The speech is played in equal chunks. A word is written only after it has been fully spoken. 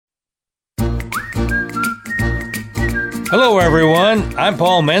Hello, everyone. I'm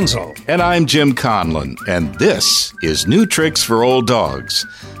Paul Menzel. And I'm Jim Conlon, and this is New Tricks for Old Dogs.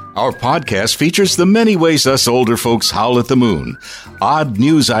 Our podcast features the many ways us older folks howl at the moon, odd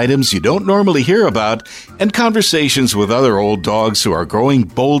news items you don't normally hear about, and conversations with other old dogs who are growing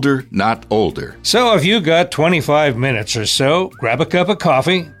bolder, not older. So if you got 25 minutes or so, grab a cup of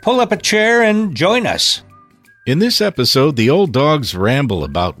coffee, pull up a chair, and join us. In this episode, the old dogs ramble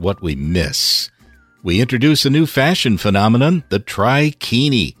about what we miss. We introduce a new fashion phenomenon, the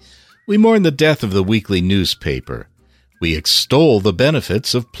trikini. We mourn the death of the weekly newspaper. We extol the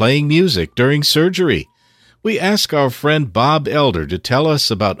benefits of playing music during surgery. We ask our friend Bob Elder to tell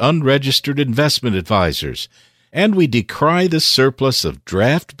us about unregistered investment advisors. And we decry the surplus of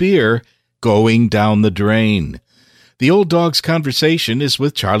draft beer going down the drain. The Old Dog's Conversation is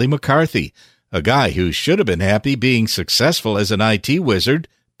with Charlie McCarthy, a guy who should have been happy being successful as an IT wizard,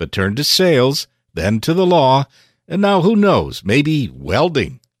 but turned to sales, then to the law, and now who knows, maybe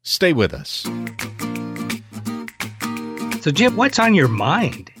welding. Stay with us. So, Jim, what's on your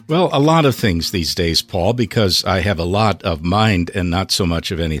mind? Well, a lot of things these days, Paul, because I have a lot of mind and not so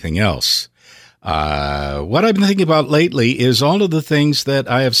much of anything else. What I've been thinking about lately is all of the things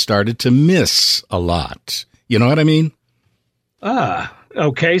that I have started to miss a lot. You know what I mean?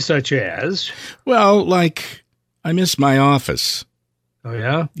 Okay, such as? Well, like, I miss my office. Oh,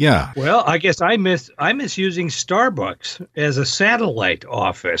 yeah? Yeah. Well, I guess I miss using Starbucks as a satellite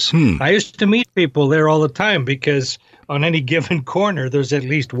office. I used to meet people there all the time because on any given corner, there's at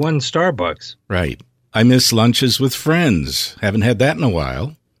least one Starbucks. Right. I miss lunches with friends. Haven't had that in a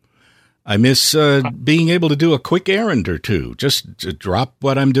while. I miss being able to do a quick errand or two. Just to drop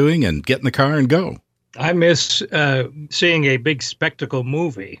what I'm doing and get in the car and go. I miss seeing a big spectacle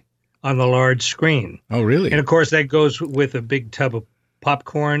movie on the large screen. Oh, really? And, of course, that goes with a big tub of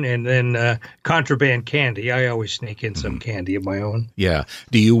popcorn and then contraband candy. I always sneak in some candy of my own. Yeah.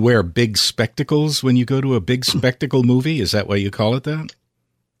 Do you wear big spectacles when you go to a big spectacle movie? Is that why you call it that?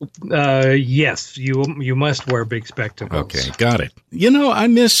 Yes, you must wear big spectacles. Okay, got it. You know, I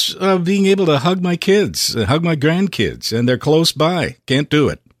miss being able to hug my kids, hug my grandkids, and they're close by. Can't do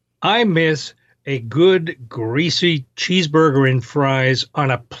it. I miss a good, greasy cheeseburger and fries on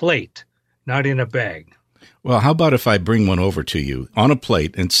a plate, not in a bag. Well, how about if I bring one over to you on a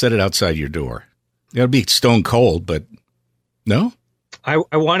plate and set it outside your door? It'll be stone cold, but no? I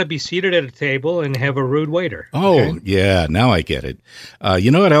want to be seated at a table and have a rude waiter. Oh, okay? Yeah, now I get it. You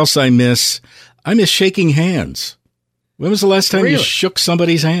know what else I miss? I miss shaking hands. When was the last time you shook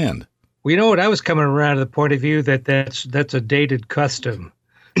somebody's hand? Well, you know what? I was coming around to the point of view that that's a dated custom,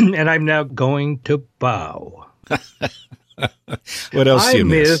 and I'm now going to bow. What else do you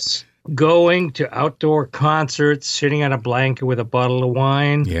miss? Going to outdoor concerts, sitting on a blanket with a bottle of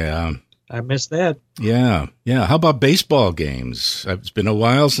wine. Yeah. I miss that. Yeah. How about baseball games? It's been a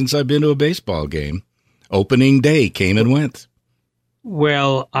while since I've been to a baseball game. Opening day came and went.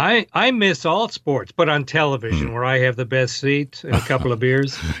 Well, I miss all sports, but on television where I have the best seat and a couple of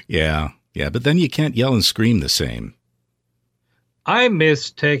beers. Yeah, but then you can't yell and scream the same. I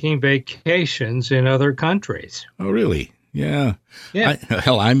miss taking vacations in other countries. Oh, really? Yeah.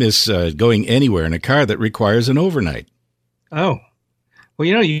 I miss going anywhere in a car that requires an overnight. Oh. Well,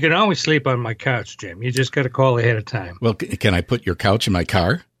 you know, you can always sleep on my couch, Jim. You just got to call ahead of time. Well, can I put your couch in my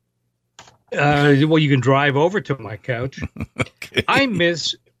car? Well, you can drive over to my couch. Okay. I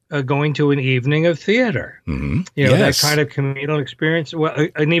miss going to an evening of theater. Mm-hmm. You know, that kind of communal experience. Well,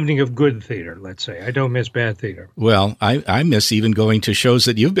 an evening of good theater, let's say. I don't miss bad theater. Well, I miss even going to shows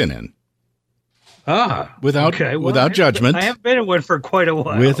that you've been in. Without judgment. I haven't been in one for quite a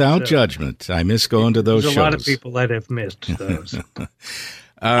while. Without judgment. I miss going to those shows. There's a lot of people that have missed those.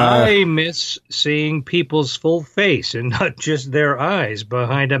 I miss seeing people's full face and not just their eyes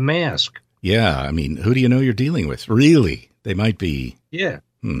behind a mask. Yeah, I mean, who do you know you're dealing with? Really? They might be. Yeah.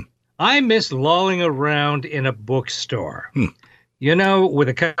 I miss lolling around in a bookstore. You know, with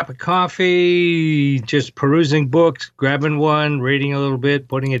a cup of coffee, just perusing books, grabbing one, reading a little bit,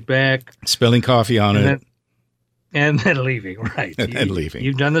 putting it back. Spilling coffee on it. And then leaving, right. And leaving.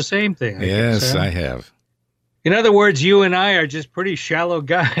 You've done the same thing. Yes, I have. In other words, you and I are just pretty shallow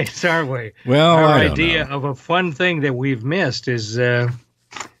guys, aren't we? Well, Our I don't idea know. of a fun thing that we've missed is, I'm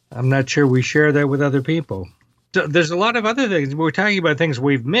not sure we share that with other people. So there's a lot of other things. We're talking about things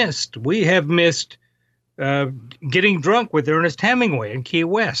we've missed. We have missed getting drunk with Ernest Hemingway in Key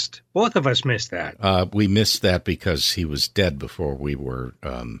West. Both of us missed that. We missed that because he was dead before we were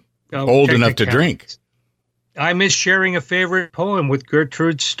old enough to drink. I miss sharing a favorite poem with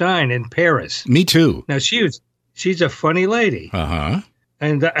Gertrude Stein in Paris. Me too. Now, she's a funny lady. Uh-huh.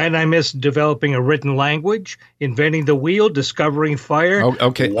 And I miss developing a written language, inventing the wheel, discovering fire,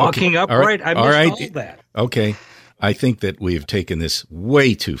 walking upright. I miss all that. Okay. I think that we've taken this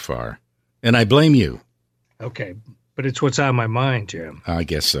way too far, and I blame you. Okay, but it's what's on my mind, Jim. I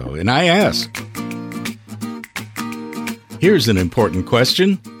guess so. And I ask. Here's an important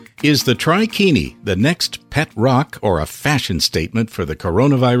question. Is the Trikini the next pet rock or a fashion statement for the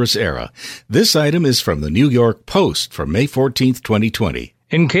coronavirus era? This item is from the New York Post for May 14th, 2020.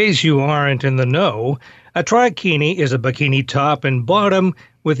 In case you aren't in the know, a Trikini is a bikini top and bottom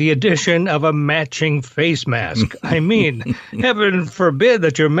with the addition of a matching face mask. I mean, heaven forbid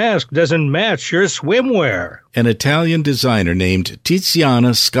that your mask doesn't match your swimwear. An Italian designer named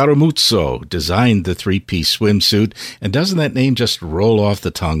Tiziana Scaramuzzo designed the three-piece swimsuit, and doesn't that name just roll off the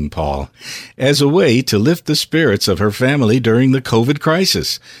tongue, Paul? As a way to lift the spirits of her family during the COVID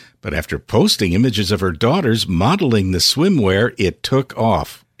crisis. But after posting images of her daughters modeling the swimwear, it took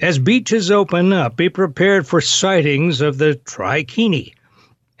off. As beaches open up, be prepared for sightings of the Trikini.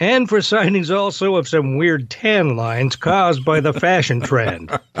 And for sightings also of some weird tan lines caused by the fashion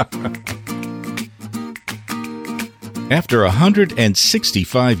trend. After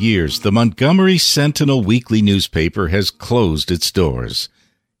 165 years, the Montgomery Sentinel weekly newspaper has closed its doors.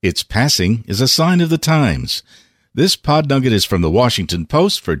 Its passing is a sign of the times. This pod nugget is from the Washington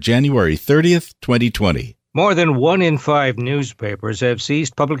Post for January 30th, 2020. More than 1 in 5 newspapers have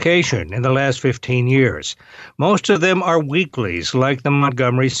ceased publication in the last 15 years. Most of them are weeklies, like the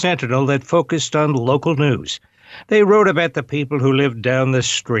Montgomery Sentinel, that focused on local news. They wrote about the people who lived down the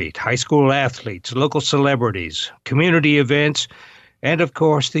street, high school athletes, local celebrities, community events, and, of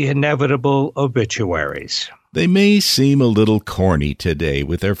course, the inevitable obituaries. They may seem a little corny today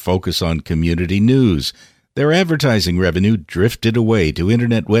with their focus on community news. Their advertising revenue drifted away to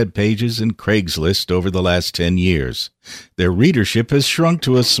internet web pages and Craigslist over the last 10 years. Their readership has shrunk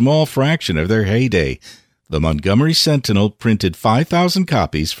to a small fraction of their heyday. The Montgomery Sentinel printed 5,000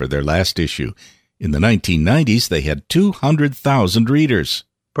 copies for their last issue. In the 1990s, they had 200,000 readers.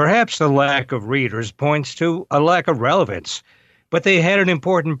 Perhaps the lack of readers points to a lack of relevance. But they had an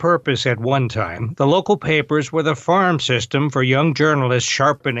important purpose at one time. The local papers were the farm system for young journalists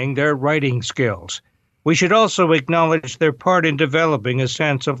sharpening their writing skills. We should also acknowledge their part in developing a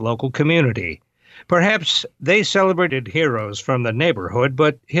sense of local community. Perhaps they celebrated heroes from the neighborhood,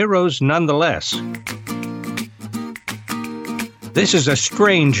 but heroes nonetheless. This is a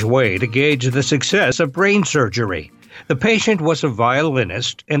strange way to gauge the success of brain surgery. The patient was a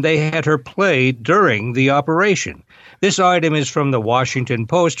violinist, and they had her play during the operation. This item is from the Washington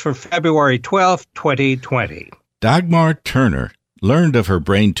Post for February 12, 2020. Dagmar Turner learned of her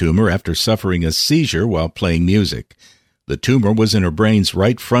brain tumor after suffering a seizure while playing music. The tumor was in her brain's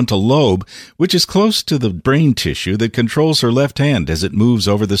right frontal lobe, which is close to the brain tissue that controls her left hand as it moves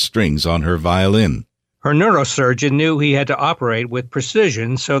over the strings on her violin. Her neurosurgeon knew he had to operate with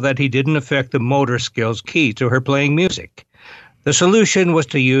precision so that he didn't affect the motor skills key to her playing music. The solution was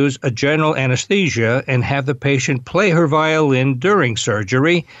to use a general anesthesia and have the patient play her violin during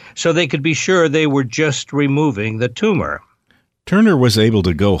surgery so they could be sure they were just removing the tumor. Turner was able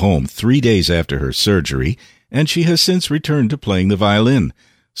to go home 3 days after her surgery, and she has since returned to playing the violin.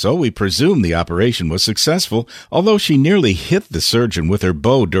 So we presume the operation was successful, although she nearly hit the surgeon with her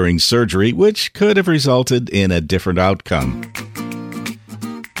bow during surgery, which could have resulted in a different outcome.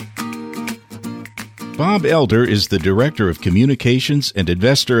 Bob Elder is the Director of Communications and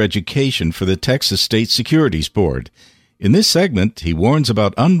Investor Education for the Texas State Securities Board. In this segment, he warns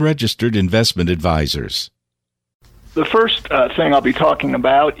about unregistered investment advisors. The first thing I'll be talking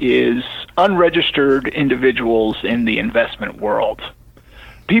about is unregistered individuals in the investment world.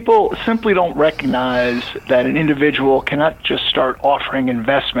 People simply don't recognize that an individual cannot just start offering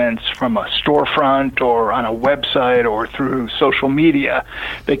investments from a storefront or on a website or through social media.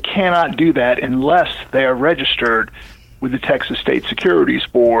 They cannot do that unless they are registered with the Texas State Securities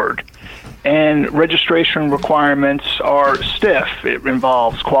Board. And registration requirements are stiff. It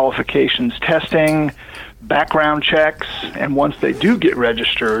involves qualifications testing, background checks, and once they do get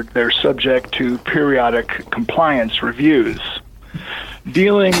registered, they're subject to periodic compliance reviews.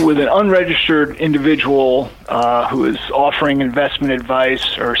 Dealing with an unregistered individual who is offering investment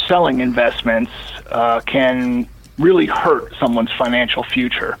advice or selling investments can really hurt someone's financial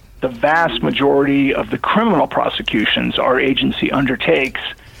future. The vast majority of the criminal prosecutions our agency undertakes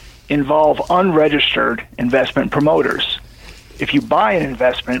involve unregistered investment promoters. If you buy an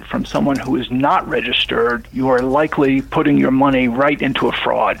investment from someone who is not registered, you are likely putting your money right into a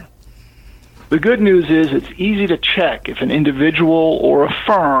fraud. The good news is it's easy to check if an individual or a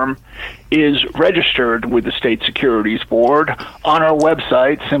firm is registered with the State Securities Board. On our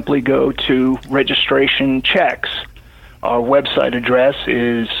website, simply go to Registration Checks. Our website address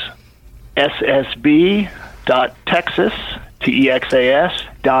is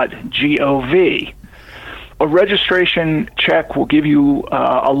ssb.texas.gov. A registration check will give you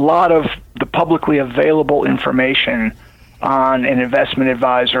a lot of the publicly available information on an investment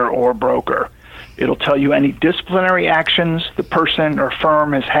advisor or broker. It'll tell you any disciplinary actions the person or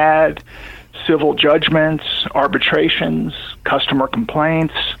firm has had, civil judgments, arbitrations, customer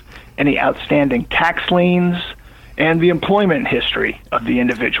complaints, any outstanding tax liens, and the employment history of the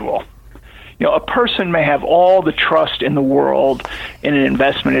individual. You know, a person may have all the trust in the world in an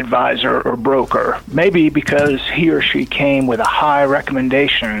investment advisor or broker, maybe because he or she came with a high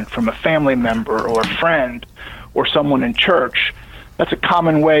recommendation from a family member or a friend or someone in church. That's a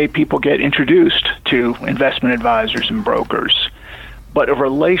common way people get introduced to investment advisors and brokers. But a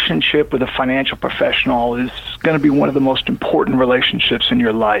relationship with a financial professional is going to be one of the most important relationships in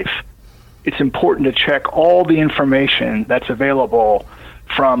your life. It's important to check all the information that's available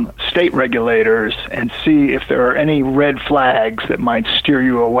from state regulators and see if there are any red flags that might steer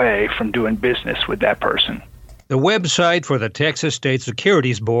you away from doing business with that person. The website for the Texas State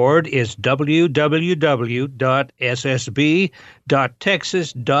Securities Board is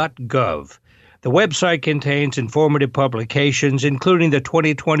www.ssb.texas.gov. The website contains informative publications, including the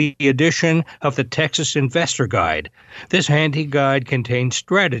 2020 edition of the Texas Investor Guide. This handy guide contains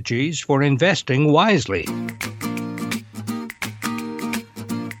strategies for investing wisely.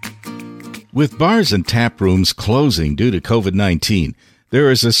 With bars and tap rooms closing due to COVID-19, there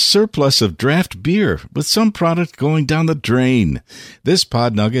is a surplus of draft beer, with some product going down the drain. This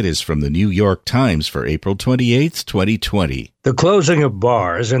pod nugget is from the New York Times for April 28, 2020. The closing of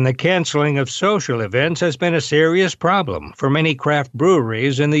bars and the canceling of social events has been a serious problem for many craft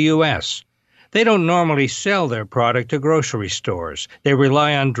breweries in the U.S. They don't normally sell their product to grocery stores. They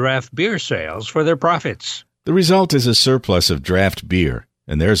rely on draft beer sales for their profits. The result is a surplus of draft beer,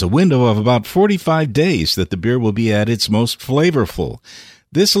 and there's a window of about 45 days that the beer will be at its most flavorful.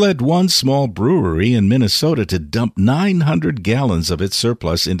 This led one small brewery in Minnesota to dump 900 gallons of its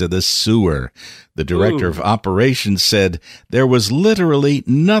surplus into the sewer. The director of operations said there was literally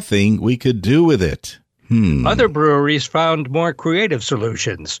nothing we could do with it. Other breweries found more creative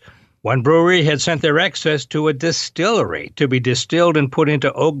solutions. One brewery had sent their excess to a distillery to be distilled and put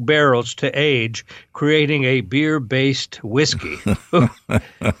into oak barrels to age, creating a beer-based whiskey.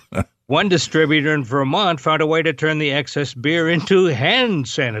 One distributor in Vermont found a way to turn the excess beer into hand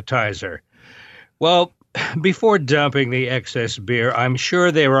sanitizer. Well, before dumping the excess beer, I'm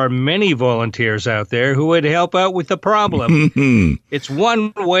sure there are many volunteers out there who would help out with the problem. It's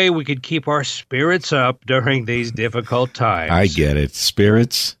one way we could keep our spirits up during these difficult times. I get it.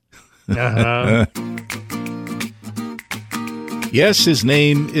 Spirits? Uh-huh. Yes, his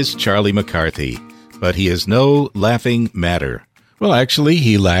name is Charlie McCarthy, but he is no laughing matter. Well, actually,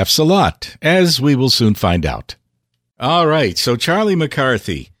 he laughs a lot, as we will soon find out. All right, so Charlie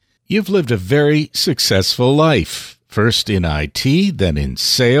McCarthy, you've lived a very successful life, first in IT, then in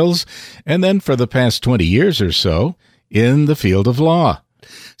sales, and then for the past 20 years or so in the field of law.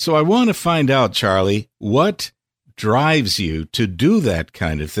 So I want to find out, Charlie, what drives you to do that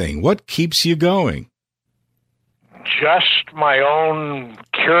kind of thing? What keeps you going? Just my own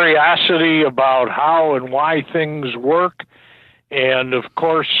curiosity about how and why things work. And, of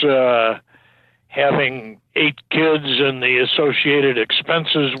course, having 8 kids and the associated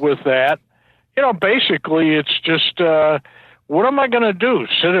expenses with that. You know, basically it's just, what am I going to do?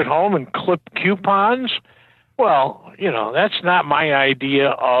 Sit at home and clip coupons? Well, you know, that's not my idea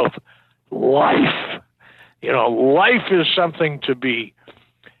of life. You know, life is something to be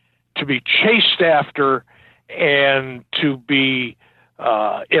chased after and to be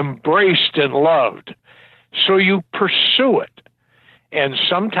embraced and loved. So you pursue it. And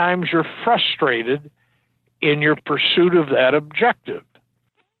sometimes you're frustrated in your pursuit of that objective.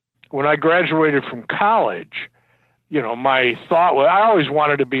 When I graduated from college, you know, my thought was I always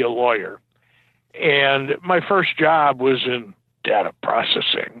wanted to be a lawyer. And my first job was in data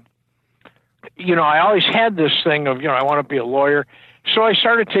processing. You know, I always had this thing of, you know, I want to be a lawyer. So I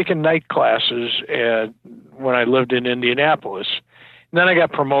started taking night classes when I lived in Indianapolis. And then I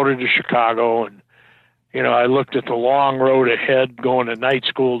got promoted to Chicago, and, you know, I looked at the long road ahead going to night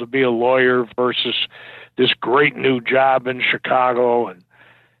school to be a lawyer versus this great new job in Chicago. And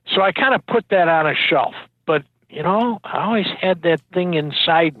so I kind of put that on a shelf. But, you know, I always had that thing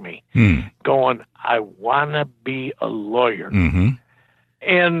inside me going, I want to be a lawyer. Mm-hmm.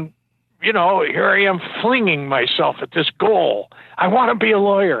 And here I am flinging myself at this goal. I want to be a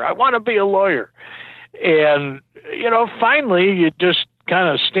lawyer. I want to be a lawyer. And, finally you just kind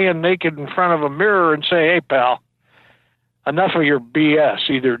of stand naked in front of a mirror and say, hey, pal, enough of your BS.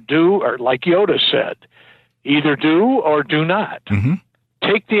 Either do, or like Yoda said, either do or do not. Mm-hmm.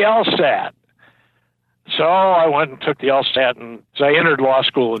 Take the LSAT. So I went and took the LSAT, and so I entered law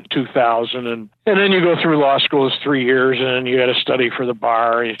school in 2000. And then you go through law school, it's 3 years, and then you got to study for the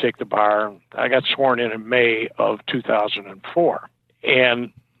bar, and you take the bar. I got sworn in May of 2004.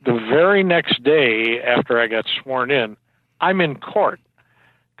 And the very next day after I got sworn in, I'm in court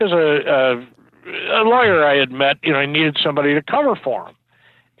because a lawyer I had met, I needed somebody to cover for him.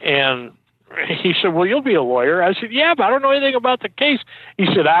 And he said, well, you'll be a lawyer. I said, yeah, but I don't know anything about the case. He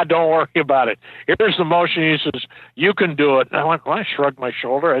said, don't worry about it. Here's the motion. He says, you can do it. And I went, well, I shrugged my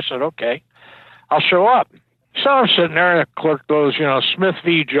shoulder. I said, okay, I'll show up. So I'm sitting there, and the clerk goes, Smith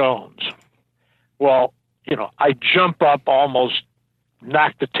v. Jones. Well, I jump up, almost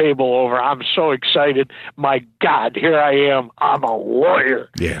knock the table over. I'm so excited. My God, here I am. I'm a lawyer.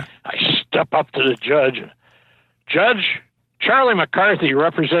 Yeah. I step up to the judge. Judge, Charlie McCarthy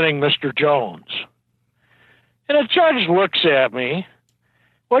representing Mr. Jones. And the judge looks at me.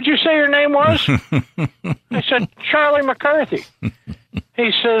 What'd you say your name was? I said, Charlie McCarthy.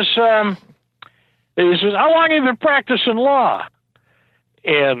 He says, how long have you been practicing law?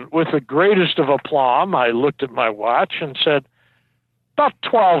 And with the greatest of aplomb, I looked at my watch and said, about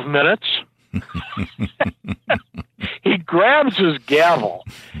 12 minutes. He grabs his gavel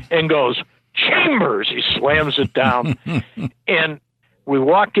and goes, Chambers. He slams it down. And we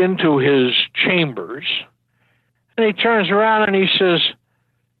walk into his chambers, and he turns around and he says,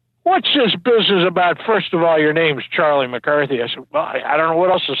 what's this business about? First of all, your name's Charlie McCarthy. I said, well, I don't know what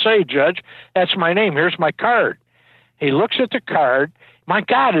else to say, Judge. That's my name. Here's my card. He looks at the card. My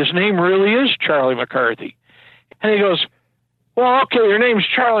God, his name really is Charlie McCarthy. And he goes, well, okay, your name's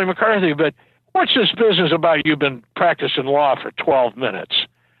Charlie McCarthy, but what's this business about you've been practicing law for 12 minutes?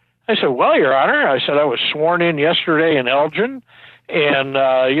 I said, well, Your Honor, I said I was sworn in yesterday in Elgin, and,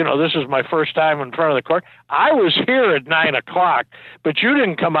 this is my first time in front of the court. I was here at 9 o'clock, but you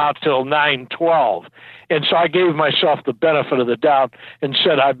didn't come out till 9:12. And so I gave myself the benefit of the doubt and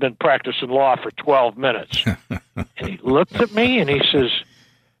said I've been practicing law for 12 minutes. And he looked at me and he says,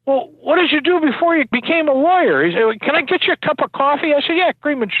 well, what did you do before you became a lawyer? He said, can I get you a cup of coffee? I said, yeah,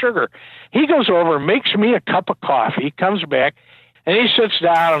 cream and sugar. He goes over, makes me a cup of coffee, comes back, and he sits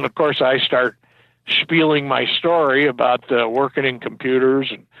down, and of course I start spieling my story about working in computers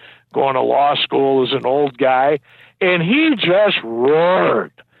and going to law school as an old guy, and he just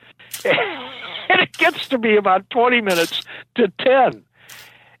roared. And it gets to be about 20 minutes to 10.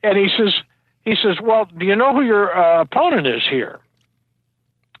 And he says, well, do you know who your opponent is here?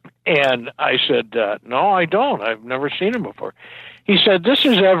 And I said, no, I don't. I've never seen him before. He said, this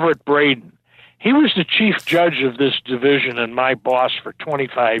is Everett Braden. He was the chief judge of this division and my boss for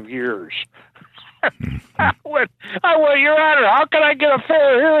 25 years. I went, Your Honor, how can I get a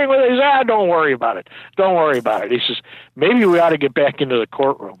fair hearing with his? Don't worry about it. Don't worry about it. He says, maybe we ought to get back into the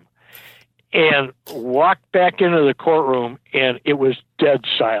courtroom. And walked back into the courtroom, and it was dead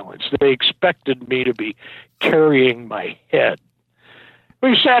silence. They expected me to be carrying my head.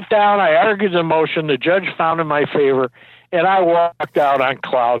 We sat down, I argued the motion, the judge found in my favor, and I walked out on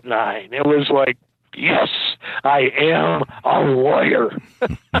cloud nine. It was like, yes, I am a lawyer.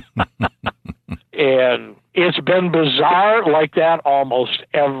 And it's been bizarre like that almost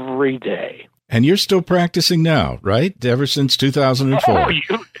every day. And you're still practicing now, right? Ever since 2004.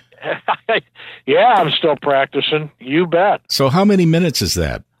 Yeah, I'm still practicing. You bet. So how many minutes is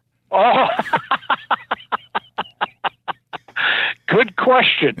that? Oh, good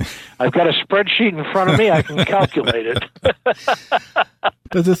question. I've got a spreadsheet in front of me. I can calculate it.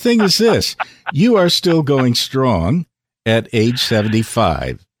 But the thing is this, you are still going strong at age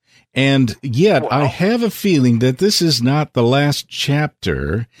 75. And yet I have a feeling that this is not the last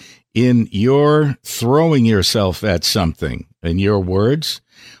chapter in your throwing yourself at something. In your words,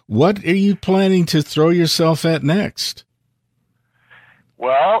 what are you planning to throw yourself at next?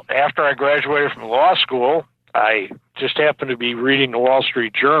 Well, after I graduated from law school, I just happened to be reading the Wall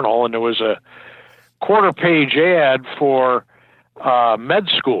Street Journal, and there was a quarter-page ad for med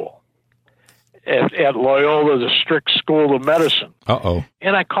school at Loyola, the Strick School of Medicine. Uh-oh.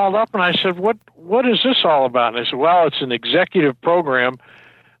 And I called up and I said, what is this all about? And they said, well, it's an executive program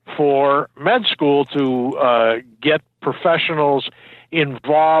for med school to get professionals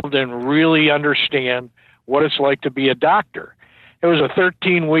involved and really understand what it's like to be a doctor. It was a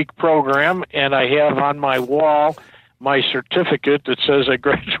 13-week program, and I have on my wall my certificate that says I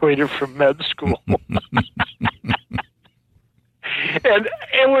graduated from med school. And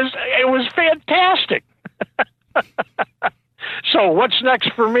it was fantastic. So what's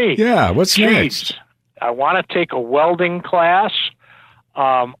next for me? Yeah, what's next? I want to take a welding class.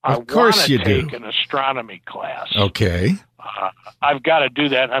 Of course you do. I want to take an astronomy class. Okay. I've got to do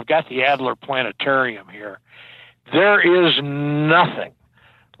that. I've got the Adler Planetarium here. There is nothing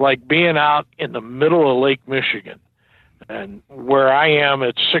like being out in the middle of Lake Michigan. And where I am,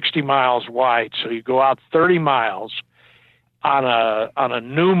 it's 60 miles wide. So you go out 30 miles on a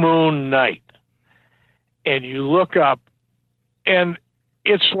new moon night, and you look up, and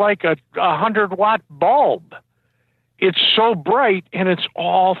it's like a 100-watt bulb. It's so bright, and it's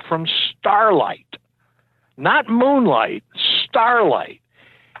all from starlight, not moonlight, starlight.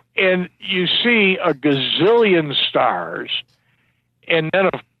 And you see a gazillion stars, and then,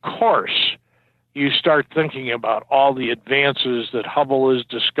 of course, you start thinking about all the advances that Hubble has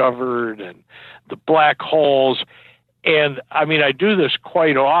discovered and the black holes. And, I mean, I do this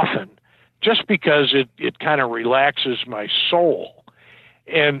quite often just because it kind of relaxes my soul.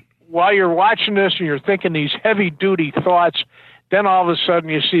 And while you're watching this and you're thinking these heavy-duty thoughts, then all of a sudden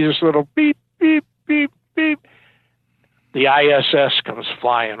you see this little beep, beep, beep, beep. The ISS comes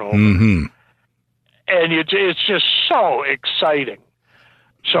flying over. Mm-hmm. And it's just so exciting.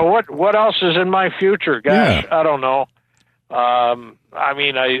 So what else is in my future? Gosh, yeah. I don't know. I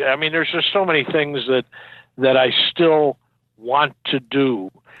mean, there's just so many things that I still want to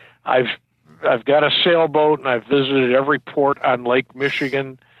do. I've got a sailboat, and I've visited every port on Lake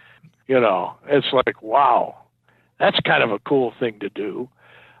Michigan. You know, it's like, wow, that's kind of a cool thing to do.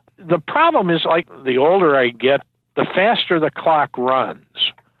 The problem is, like, the older I get, the faster the clock runs.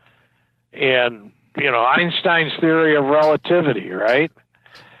 And, you know, Einstein's theory of relativity, right?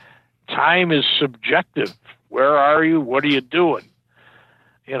 Time is subjective. Where are you? What are you doing?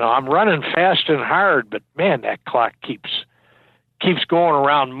 You know, I'm running fast and hard, but man, that clock keeps going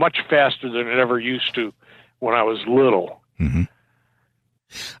around much faster than it ever used to when I was little. Mm-hmm.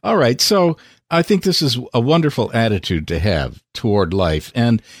 All right. So I think this is a wonderful attitude to have toward life.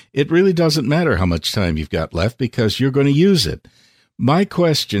 And it really doesn't matter how much time you've got left because you're going to use it. My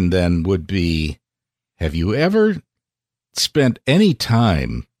question then would be, have you ever spent any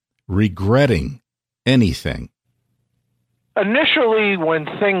time regretting anything? Initially, when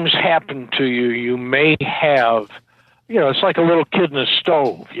things happen to you, you may have, you know, it's like a little kid in a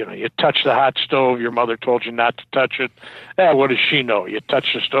stove. You know, you touch the hot stove, your mother told you not to touch it. What does she know? You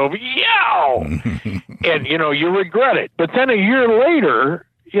touch the stove, yow! And, you know, you regret it. But then a year later,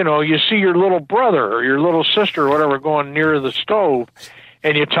 you know, you see your little brother or your little sister or whatever going near the stove,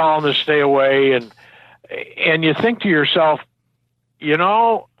 and you tell them to stay away, and you think to yourself, you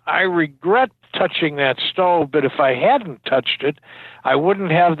know, I regret touching that stove, but if I hadn't touched it, I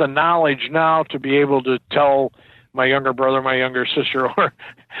wouldn't have the knowledge now to be able to tell my younger brother, my younger sister, or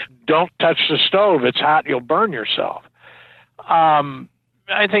don't touch the stove. It's hot. You'll burn yourself.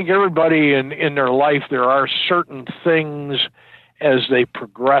 I think everybody in their life, there are certain things as they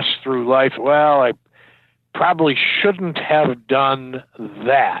progress through life. Well, I probably shouldn't have done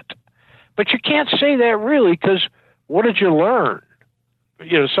that. But you can't say that really, because what did you learn?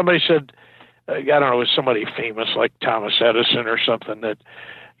 You know, somebody said, I don't know, it was somebody famous like Thomas Edison or something, that,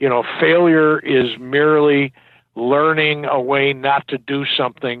 you know, failure is merely learning a way not to do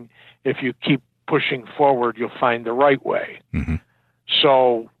something. If you keep pushing forward, you'll find the right way. Mm-hmm.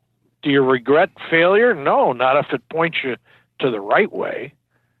 So do you regret failure? No, not if it points you to the right way.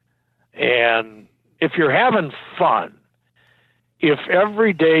 And if you're having fun, if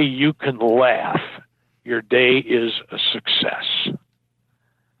every day you can laugh, your day is a success.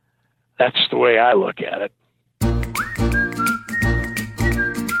 That's the way I look at it.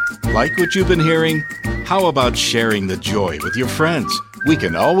 Like what you've been hearing? How about sharing the joy with your friends? We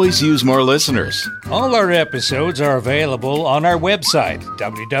can always use more listeners. All our episodes are available on our website,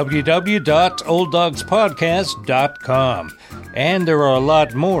 www.olddogspodcast.com. And there are a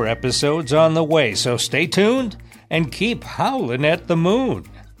lot more episodes on the way, so stay tuned and keep howling at the moon.